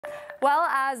Well,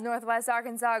 as Northwest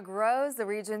Arkansas grows, the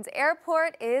region's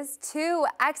airport is too.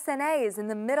 XNA is in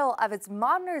the middle of its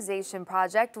modernization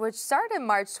project, which started in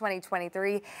March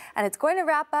 2023, and it's going to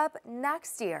wrap up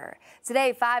next year.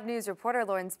 Today, 5 News reporter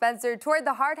Lauren Spencer toured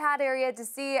the hard hat area to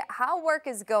see how work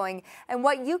is going and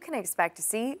what you can expect to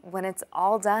see when it's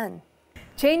all done.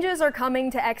 Changes are coming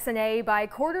to XNA by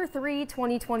Q3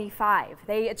 2025.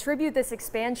 They attribute this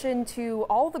expansion to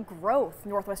all the growth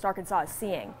Northwest Arkansas is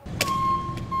seeing.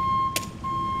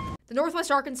 The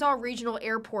Northwest Arkansas Regional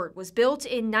Airport was built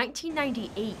in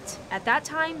 1998. At that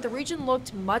time, the region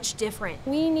looked much different.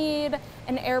 We need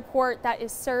an airport that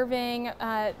is serving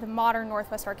the modern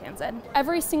Northwest Arkansas.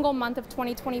 Every single month of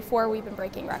 2024, we've been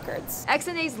breaking records.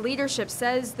 XNA's leadership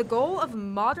says the goal of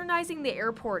modernizing the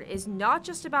airport is not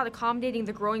just about accommodating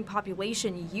the growing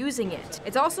population using it.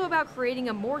 It's also about creating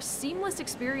a more seamless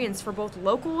experience for both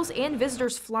locals and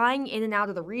visitors flying in and out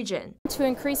of the region. To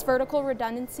increase vertical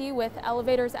redundancy with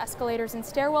elevators, escalators, and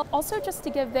stairwell, also just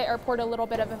to give the airport a little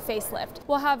bit of a facelift.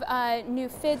 We'll have new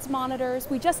FIDS monitors.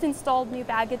 We just installed new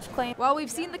baggage claim. While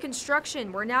we've seen the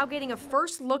construction, we're now getting a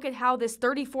first look at how this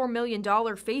 $34 million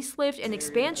facelift and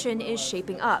expansion is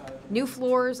shaping up. New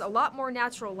floors, a lot more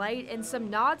natural light, and some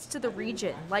nods to the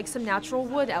region, like some natural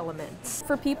wood elements.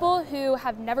 For people who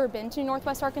have never been to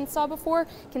Northwest Arkansas before,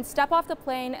 can step off the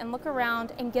plane and look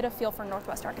around and get a feel for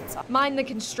Northwest Arkansas. Mind the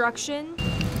construction,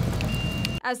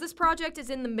 as this project is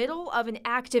in the middle of an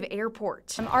active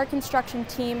airport. Our construction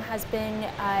team has been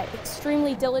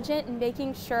extremely diligent in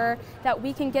making sure that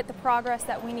we can get the progress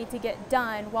that we need to get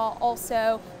done, while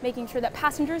also making sure that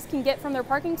passengers can get from their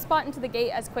parking spot into the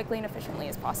gate as quickly and efficiently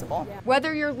as possible.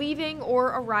 Whether you're leaving or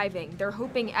arriving, they're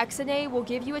hoping XNA will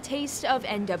give you a taste of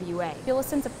NWA. Feel a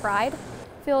sense of pride,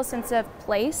 feel a sense of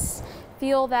place,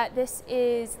 feel that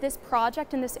this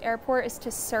project and this airport is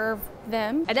to serve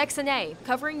them. At XNA,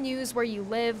 covering news where you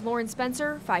live, Lauren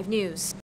Spencer, 5 News.